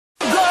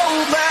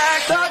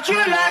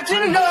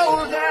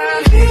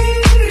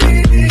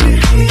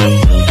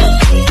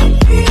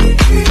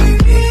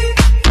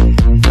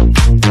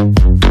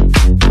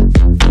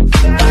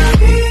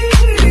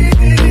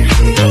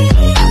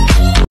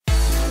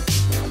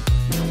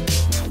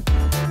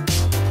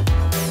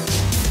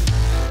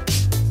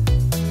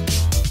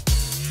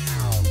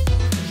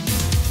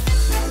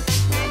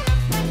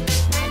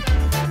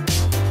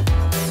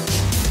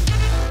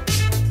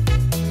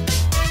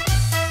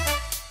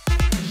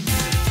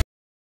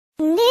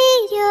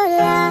Need your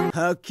love.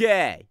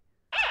 Okay.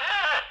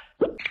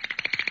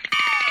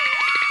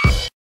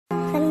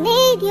 I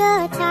need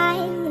your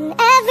time when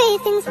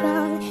everything's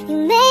wrong. You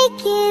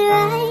make it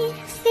right.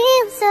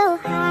 Feel so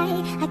high.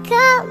 I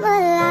come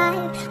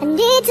alive. I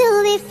need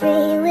to be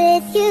free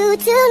with you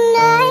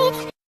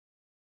tonight.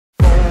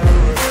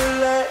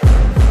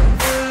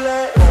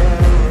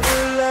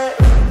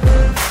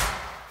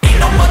 Ain't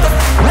no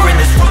motherfucker in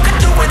this world could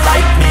do it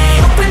like me.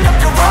 Open up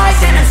your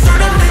eyes and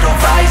insert a little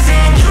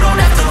rising. You don't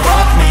have to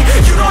love me,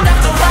 you don't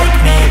have to like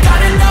me.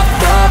 Got enough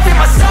love in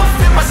myself,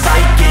 in my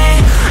psyche.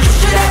 You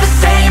should have the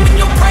same in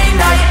your brain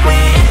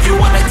nightly. If you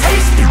wanna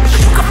taste it,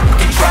 you can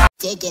fucking try.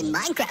 Digging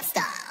Minecraft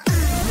style.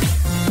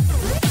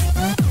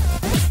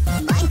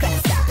 Minecraft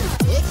style.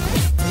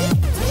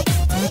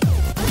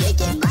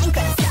 Digging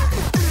Minecraft style.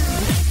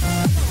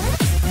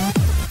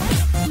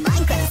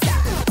 Minecraft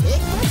style.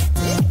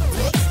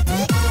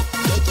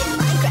 Digging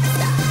Minecraft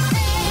style.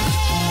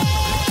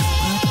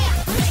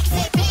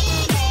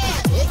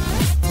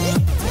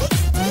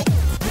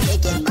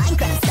 Digging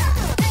Minecraft style.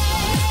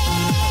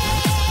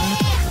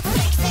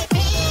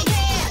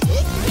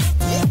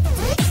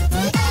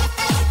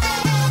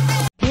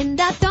 And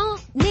I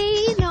don't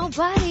need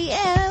nobody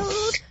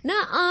else.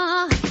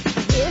 Nuh-uh.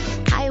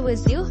 If I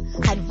was you,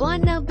 I'd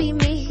wanna